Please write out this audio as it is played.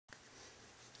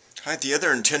Right, the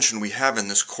other intention we have in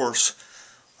this course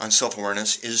on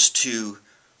self-awareness is to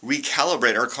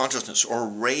recalibrate our consciousness or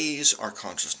raise our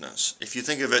consciousness. If you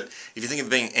think of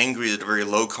being angry at a very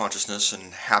low consciousness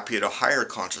and happy at a higher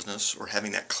consciousness, or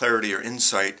having that clarity or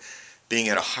insight being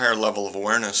at a higher level of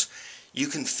awareness, you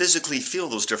can physically feel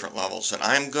those different levels. And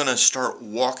I'm going to start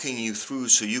walking you through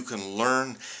so you can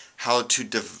learn how to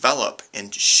develop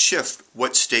and shift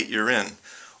what state you're in,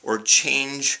 or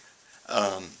change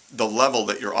the level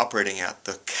that you're operating at,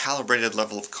 the calibrated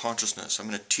level of consciousness. I'm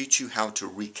going to teach you how to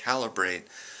recalibrate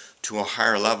to a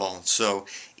higher level. So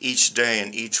each day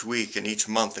and each week and each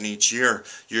month and each year,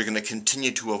 you're going to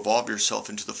continue to evolve yourself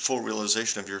into the full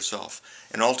realization of yourself.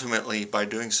 And ultimately, by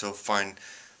doing so, find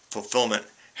fulfillment,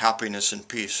 happiness, and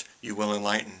peace. You will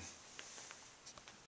enlighten.